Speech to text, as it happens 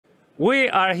we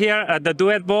are here at the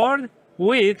Duet board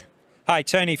with... Hi,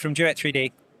 Tony from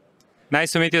Duet3D.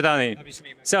 Nice to meet you, Tony.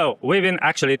 So we've been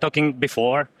actually talking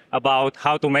before about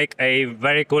how to make a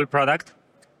very cool product.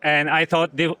 And I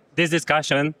thought this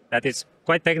discussion that is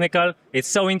quite technical, it's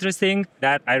so interesting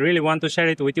that I really want to share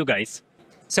it with you guys.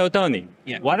 So Tony,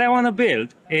 what I want to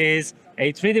build is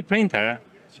a 3D printer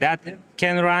that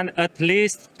can run at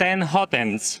least 10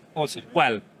 hotends. Awesome.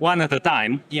 Well, one at a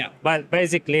time. Yeah. But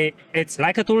basically, it's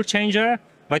like a tool changer,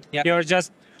 but you're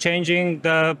just changing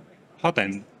the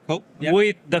hotend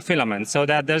with the filament so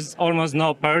that there's almost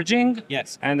no purging.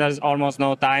 Yes. And there's almost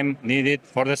no time needed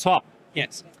for the swap.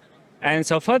 Yes. And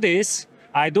so for this,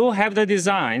 I do have the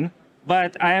design,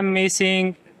 but I am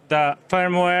missing the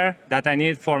firmware that I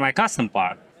need for my custom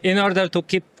part. In order to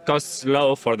keep costs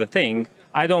low for the thing,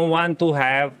 I don't want to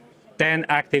have 10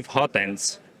 active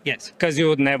hotends. Yes. Because you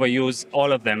would never use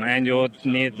all of them and you would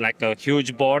need like a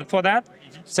huge board for that.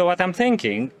 So what I'm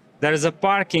thinking, there's a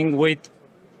parking with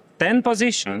 10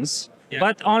 positions,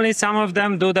 but only some of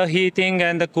them do the heating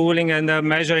and the cooling and the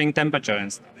measuring temperature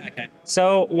and stuff. Okay.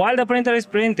 So while the printer is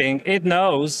printing, it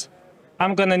knows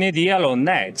I'm gonna need yellow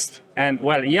next. And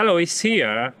well, yellow is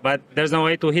here, but there's no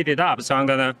way to heat it up. So I'm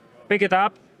gonna pick it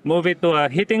up, move it to a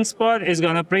heating spot, it's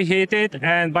gonna preheat it,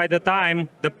 and by the time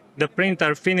the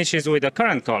printer finishes with the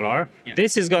current color,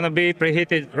 this is gonna be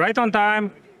preheated right on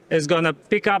time. It's gonna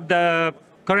pick up the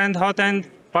current hotend,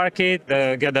 park it,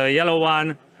 get the yellow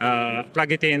one,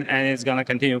 plug it in, and it's gonna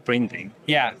continue printing.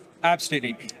 Yeah,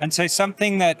 absolutely. And so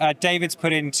something that David's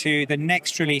put into the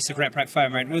next release of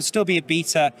RepRapFirmware, and it will still be a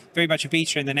beta, very much a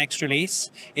beta in the next release,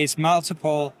 is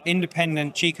multiple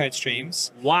independent G-code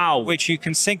streams. Wow. Which you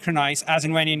can synchronize as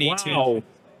and when you need to.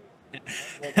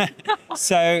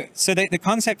 So the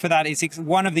concept for that is,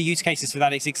 one of the use cases for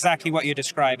that is exactly what you're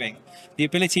describing. The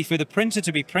ability for the printer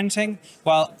to be printing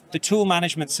while the tool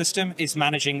management system is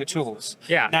managing the tools.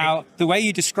 Yeah. Now, the way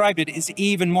you described it is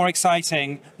even more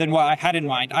exciting than what I had in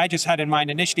mind. I just had in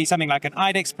mind initially something like an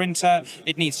IDEX printer.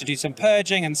 It needs to do some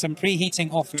purging and some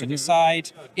preheating off to the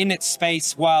side in its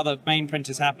space while the main print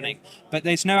is happening. But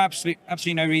there's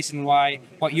absolutely no reason why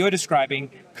what you're describing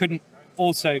couldn't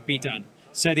also be done.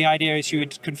 So the idea is you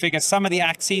would configure some of the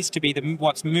axes to be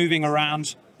what's moving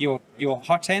around your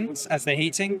hotends as they're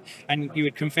heating, and you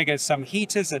would configure some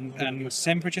heaters and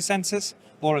temperature sensors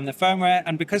all in the firmware.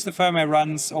 And because the firmware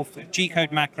runs off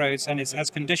G-code macros and it has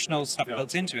conditional stuff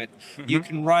built into it, you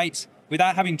can write,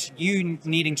 without you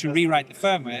needing to rewrite the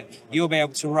firmware, you'll be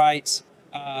able to write,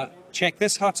 check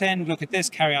this hotend, look at this,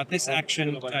 carry out this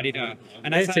action, da-da-da.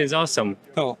 And this is awesome.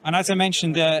 Cool. And as I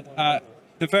mentioned,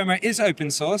 the firmware is open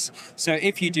source, so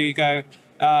if you do go,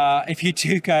 actually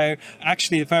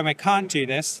the firmware can't do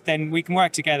this, then we can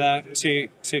work together to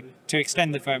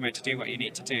extend the firmware to do what you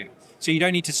need to do. So you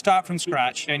don't need to start from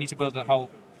scratch, you don't need to build the whole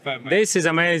firmware. This is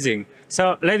amazing.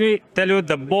 So let me tell you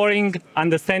the boring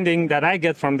understanding that I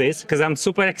get from this, because I'm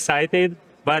super excited,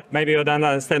 but maybe you don't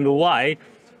understand why.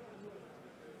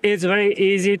 It's very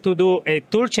easy to do a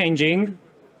tool changing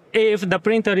if the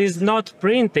printer is not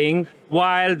printing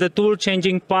while the tool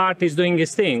changing part is doing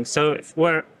its thing. So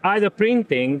we're either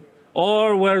printing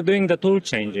or we're doing the tool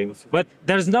changing. But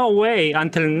there's no way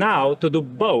until now to do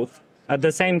both at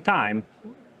the same time,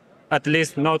 at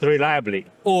least not reliably.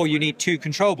 Or you need two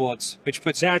control boards, which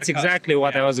puts... That's exactly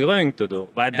what I was going to do.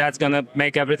 But that's going to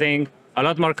make everything a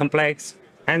lot more complex.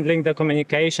 Handling the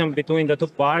communication between the two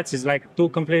parts is like two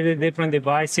completely different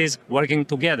devices working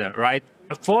together, right?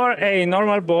 For a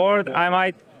normal board, I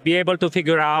might be able to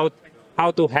figure out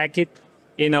how to hack it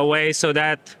in a way so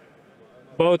that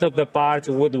both of the parts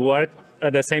would work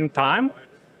at the same time.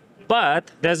 But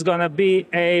there's going to be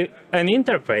an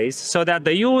interface so that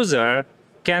the user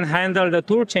can handle the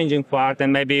tool changing part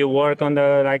and maybe work on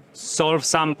solve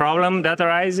some problem that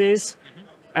arises.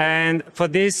 And for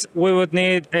this, we would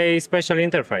need a special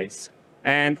interface.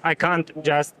 And I can't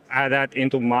just add that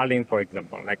into Marlin, for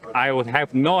example. Like, I would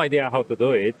have no idea how to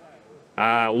do it.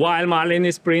 While Marlin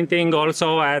is printing,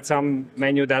 also add some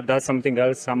menu that does something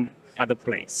else, some other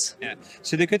place. Yeah.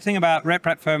 So the good thing about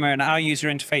RepRapFirmware and our user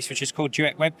interface, which is called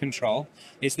Duet Web Control,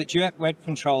 is that Duet Web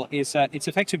Control is it's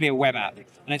effectively a web app,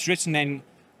 and it's written in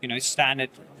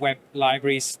standard web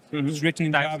libraries. It's written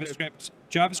in JavaScript.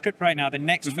 JavaScript right now. The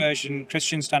next version,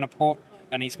 Christian's done a port,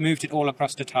 and he's moved it all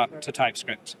across to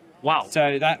TypeScript. Wow!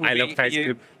 So that I love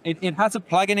TypeScript. It has a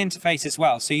plugin interface as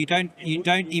well, so you don't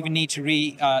even need to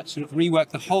sort of rework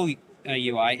the whole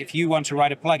UI. If you want to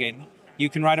write a plugin, you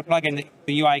can write a plugin that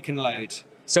the UI can load.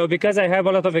 So because I have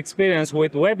a lot of experience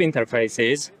with web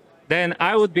interfaces, then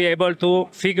I would be able to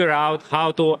figure out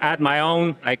how to add my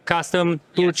own custom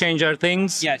tool changer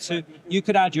things. Yeah, so you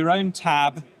could add your own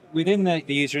tab within the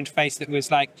user interface that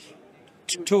was like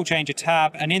tool changer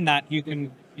tab, and in that you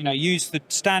can use the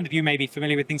standard. You may be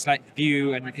familiar with things like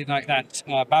View and things like that,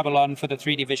 Babylon for the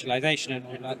 3D visualization, and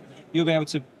all that. You'll be able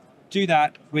to do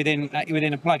that within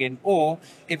a plugin. Or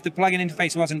if the plugin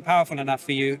interface wasn't powerful enough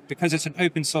for you, because it's an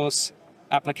open source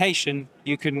application,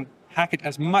 you can hack it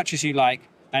as much as you like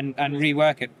and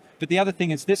rework it. But the other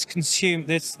thing is this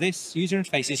user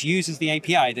interface uses the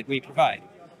API that we provide.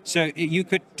 So you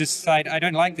could decide, I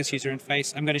don't like this user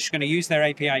interface, I'm just going to use their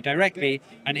API directly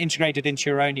and integrate it into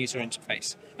your own user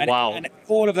interface. And, wow. And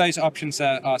all of those options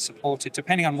are supported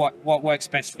depending on what works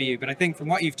best for you. But I think from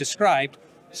what you've described,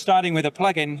 starting with a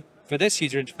plugin for this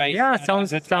user interface. Yeah,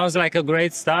 sounds like a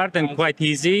great start and quite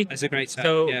easy. It's a great start.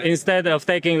 So instead of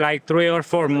taking like 3 or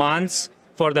 4 months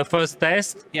for the first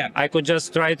test, I could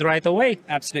just try it right away.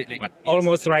 Absolutely.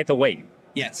 Almost right away.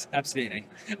 Yes, absolutely.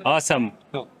 Awesome.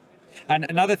 Cool. And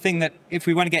another thing that, if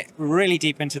we want to get really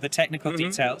deep into the technical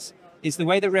details, is the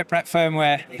way that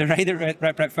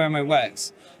RepRapFirmware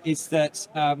works is that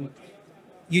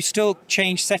you still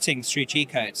change settings through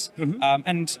G-codes.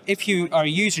 And if you are a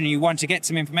user and you want to get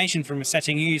some information from a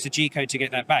setting, you use a G-code to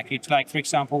get that back. You'd like, for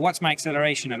example, what's my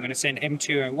acceleration? I'm going to send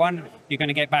M201. You're going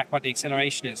to get back what the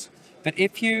acceleration is. But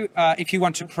if you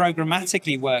want to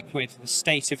programmatically work with the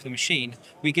state of the machine,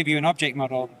 we give you an object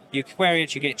model. You query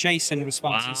it, you get JSON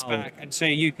responses back, and so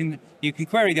you can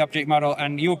query the object model,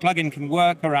 and your plugin can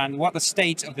work around what the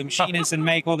state of the machine is and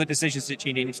make all the decisions that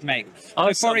you need to make.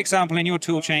 Awesome. So, for example, in your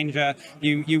tool changer,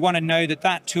 you want to know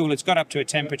that tool has got up to a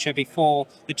temperature before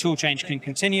the tool change can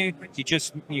continue. You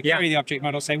query the object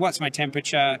model, say what's my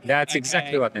temperature. That's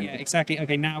exactly what I mean. Yeah, exactly.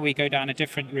 Okay, now we go down a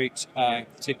different route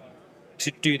to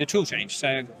do the tool change.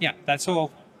 So yeah, that's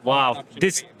all. Wow,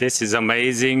 this is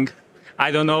amazing.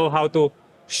 I don't know how to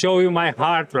show you my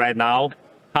heart right now,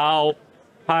 how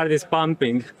heart is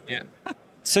pumping. Yeah.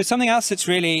 So something else that's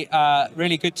really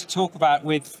really good to talk about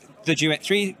with the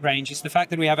Duet3 range is the fact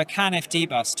that we have a CAN FD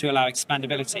bus to allow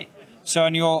expandability. So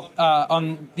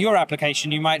on your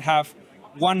application, you might have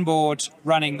one board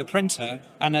running the printer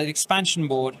and an expansion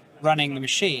board running the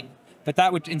machine. But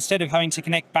that would, instead of having to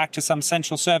connect back to some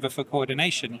central server for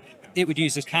coordination, it would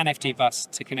use this CAN FD bus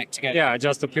to connect together. Yeah,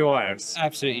 just a few wires.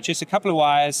 Absolutely, just a couple of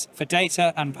wires for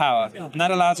data and power. And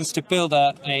that allows us to build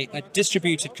a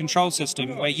distributed control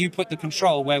system where you put the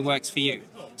control where it works for you.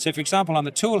 So for example, on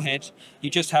the tool head, you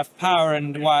just have power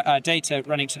and data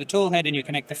running to the tool head, and you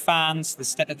connect the fans, the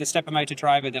stepper motor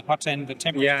driver, the hot end, the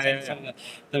temperature sensor,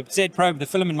 the Z probe, the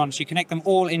filament monitor. You connect them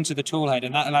all into the tool head,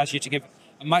 and that allows you to give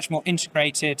a much more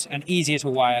integrated and easier to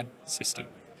wire system.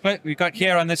 But we've got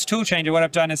here on this tool changer, what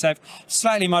I've done is I've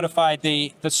slightly modified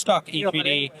the stock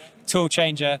E3D tool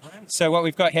changer. So what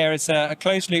we've got here is a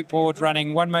closed loop board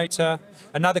running one motor,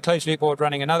 another closed loop board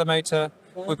running another motor.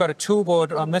 We've got a tool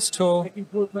board on this tool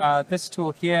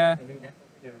here.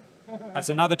 That's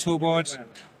another tool board.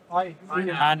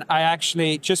 And I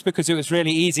actually, just because it was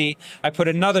really easy, I put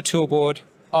another tool board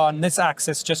on this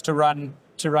axis just to run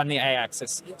the A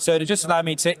axis. So it just allowed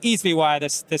me to easily wire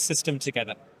this system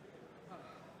together.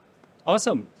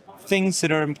 Awesome. Things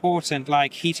that are important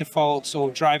like heater faults or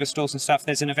driver stalls and stuff,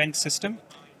 there's an event system.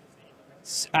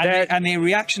 And the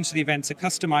reactions to the events are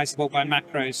customizable by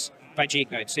macros, by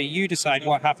G-code. So you decide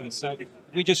what happens. So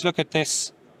we just look at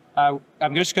this.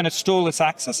 I'm just going to stall this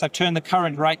axis. I've turned the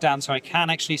current right down so I can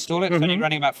actually stall it. It's only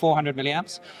running about 400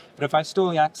 milliamps. But if I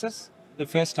stall the axis the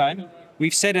first time,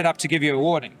 we've set it up to give you a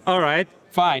warning. All right.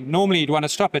 Fine. Normally you'd want to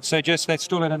stop it, so just let's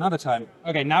stall it another time.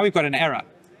 Okay, now we've got an error.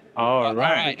 All right. All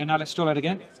right, and now let's stall it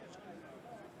again.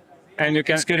 And you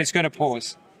can. It's good. It's going to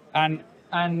pause. And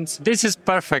this is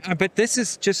perfect. but this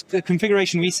is just the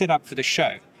configuration we set up for the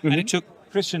show, and it took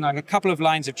Christian like a couple of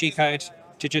lines of G code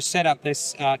to just set up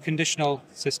this conditional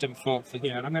system for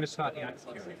here. And I'm going to start the answer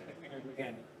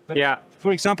again. But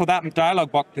for example, that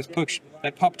dialog box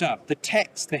that popped up, the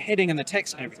text, the heading and the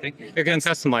text and everything. You can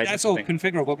customize. That's all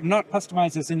configurable, not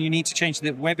customized as in you need to change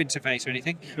the web interface or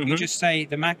anything. You just say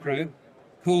the macro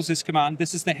calls this command,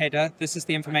 this is the header, this is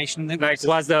the information. That like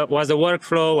what's the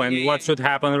workfigure and what should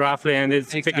happen roughly, and it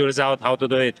figures out how to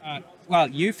do it. Well,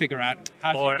 you figure out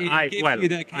how to give you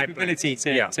the capability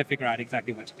to figure out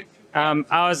exactly what to do. I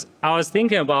was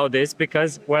thinking about this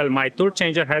because, well, my tool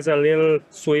changer has a little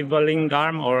swiveling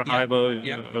arm or however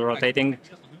rotating.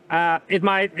 It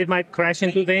might crash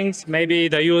into things. Maybe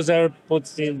the user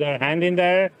puts their hand in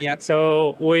there.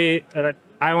 So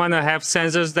I want to have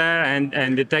sensors there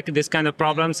and detect this kind of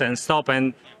problems and stop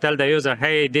and tell the user,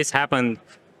 hey, this happened.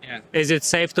 Is it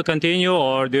safe to continue,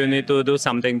 or do you need to do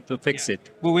something to fix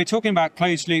it? Well, we're talking about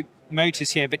closed loop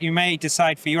motors here, but you may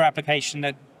decide for your application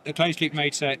that the closed loop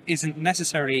motor isn't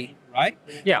necessarily right?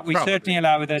 Yeah, We probably. certainly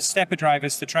allow with the stepper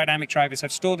drivers, the tridynamic drivers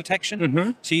have store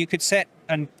detection. So you could set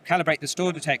and calibrate the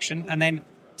store detection, and then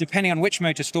depending on which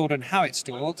motor stored and how it's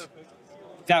stored,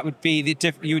 that would be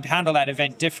you would handle that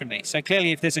event differently. So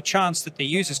clearly, if there's a chance that the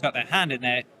user's got their hand in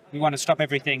there, we want to stop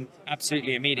everything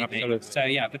absolutely immediately. Absolutely. So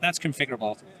yeah, but that's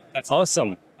configurable. That's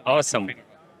Awesome. Awesome. configurable.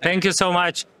 Thank you so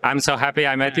much. I'm so happy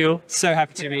I met you. So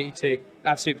happy to meet you too.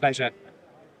 Absolute pleasure.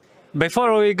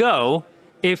 Before we go,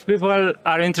 if people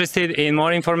are interested in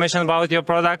more information about your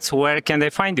products, where can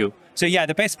they find you? So yeah,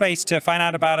 the best place to find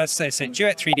out about us is at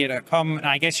duet3d.com, and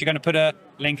I guess you're going to put a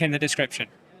link in the description.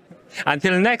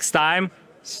 Until next time,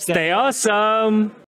 stay awesome.